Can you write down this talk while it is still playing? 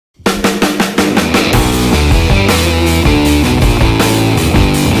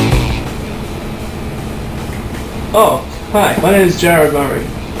Oh, hi, my name is Jared Murray.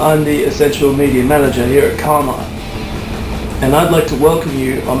 I'm the Essential Media Manager here at Carmine. And I'd like to welcome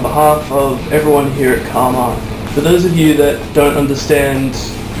you on behalf of everyone here at Carmine. For those of you that don't understand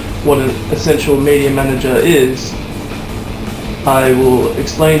what an Essential Media Manager is, I will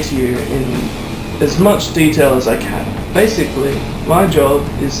explain to you in as much detail as I can. Basically, my job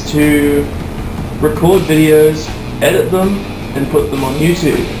is to record videos, edit them, and put them on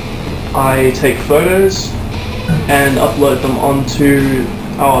YouTube. I take photos and upload them onto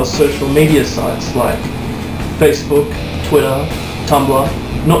our social media sites like Facebook, Twitter,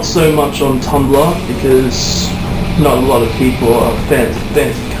 Tumblr. Not so much on Tumblr because not a lot of people are fans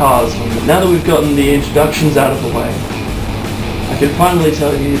of cars. Now that we've gotten the introductions out of the way, I can finally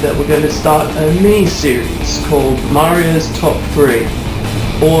tell you that we're going to start a mini-series called Mario's Top 3.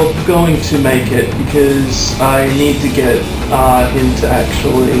 Or going to make it because I need to get him to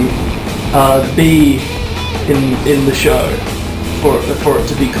actually be in the show for it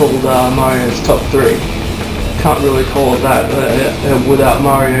to be called Mario's Top 3. Can't really call it that without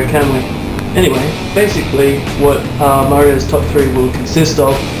Mario, can we? Anyway, basically what Mario's Top 3 will consist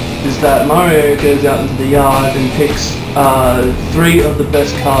of is that Mario goes out into the yard and picks 3 of the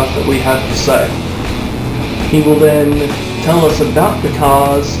best cars that we have for sale. He will then tell us about the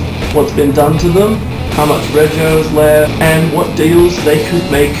cars, what's been done to them, how much rego is left, and what deals they could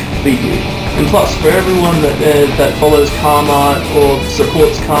make for you. And plus, for everyone that follows Carmart or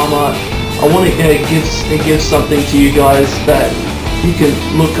supports Carmart, I want to give something to you guys that you can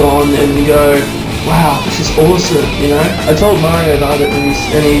look on and go, wow, this is awesome, you know? I told Mario about it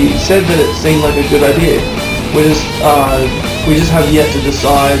and he said that it seemed like a good idea. We just have yet to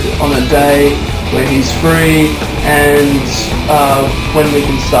decide on a day where he's free and when we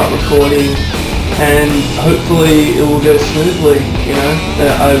can start recording, and hopefully it will go smoothly. You know,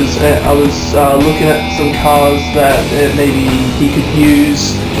 I was looking at some cars that maybe he could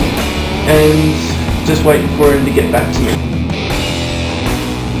use, and just waiting for him to get back to me.